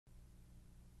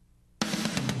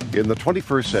In the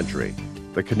 21st century,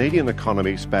 the Canadian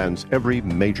economy spans every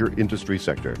major industry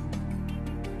sector.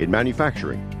 In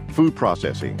manufacturing, food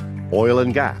processing, oil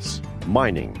and gas,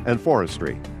 mining and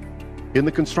forestry. In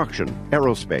the construction,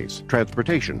 aerospace,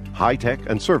 transportation, high-tech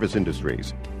and service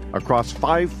industries. Across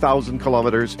 5,000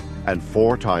 kilometers and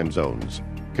 4 time zones,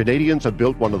 Canadians have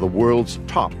built one of the world's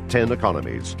top 10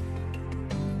 economies.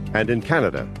 And in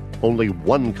Canada, only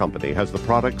one company has the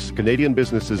products Canadian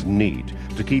businesses need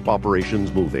to keep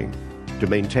operations moving, to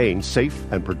maintain safe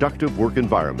and productive work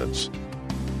environments.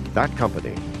 That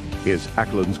company is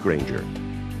Acklands Grainger,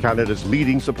 Canada's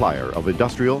leading supplier of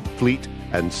industrial, fleet,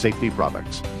 and safety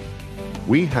products.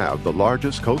 We have the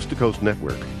largest coast-to-coast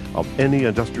network of any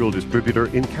industrial distributor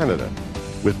in Canada,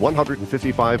 with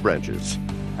 155 branches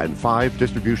and 5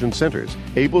 distribution centers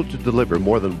able to deliver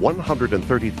more than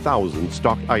 130,000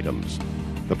 stocked items,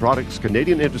 the products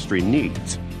Canadian industry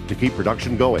needs to keep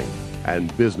production going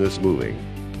and business moving.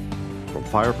 From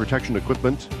fire protection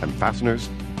equipment and fasteners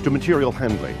to material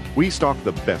handling, we stock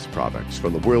the best products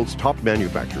from the world's top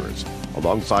manufacturers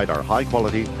alongside our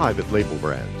high-quality private label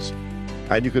brands.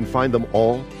 And you can find them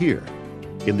all here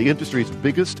in the industry's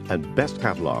biggest and best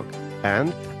catalog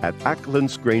and at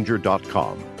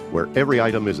acklandsgrainger.com, where every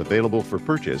item is available for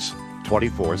purchase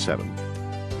 24/7.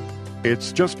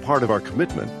 It's just part of our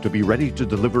commitment to be ready to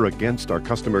deliver against our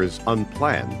customers'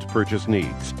 unplanned purchase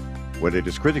needs, when it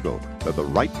is critical that the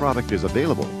right product is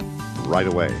available right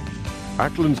away.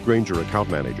 Acklands Grainger account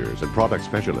managers and product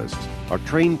specialists are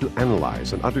trained to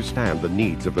analyze and understand the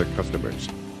needs of their customers,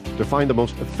 to find the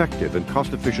most effective and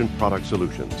cost-efficient product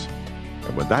solutions.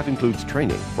 And when that includes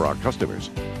training for our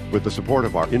customers, with the support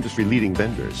of our industry-leading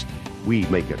vendors, we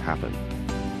make it happen.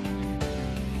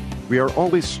 We are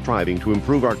always striving to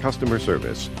improve our customer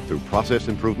service through process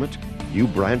improvement, new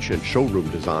branch and showroom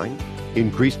design,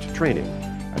 increased training,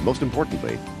 and most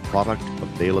importantly, product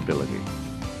availability.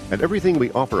 And everything we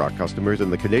offer our customers in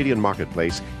the Canadian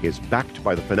marketplace is backed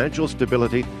by the financial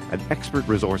stability and expert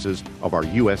resources of our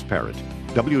U.S. parent,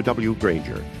 W.W.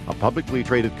 Grainger, a publicly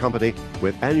traded company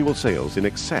with annual sales in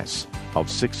excess of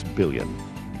 $6 billion.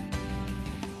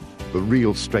 The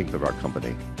real strength of our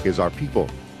company is our people.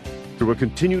 Through a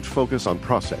continued focus on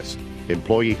process,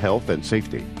 employee health and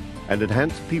safety, and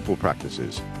enhanced people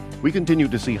practices, we continue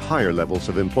to see higher levels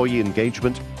of employee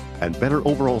engagement and better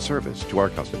overall service to our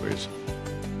customers.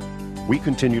 We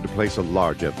continue to place a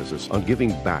large emphasis on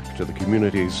giving back to the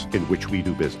communities in which we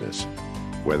do business.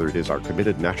 Whether it is our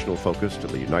committed national focus to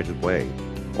the United Way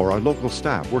or our local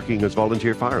staff working as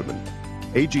volunteer firemen,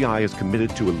 AGI is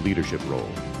committed to a leadership role,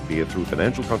 be it through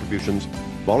financial contributions,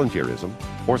 volunteerism,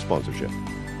 or sponsorship.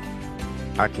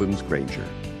 Acklands Grainger.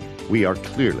 We are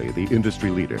clearly the industry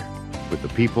leader with the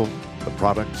people, the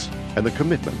products, and the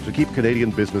commitment to keep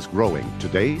Canadian business growing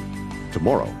today,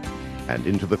 tomorrow, and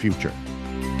into the future.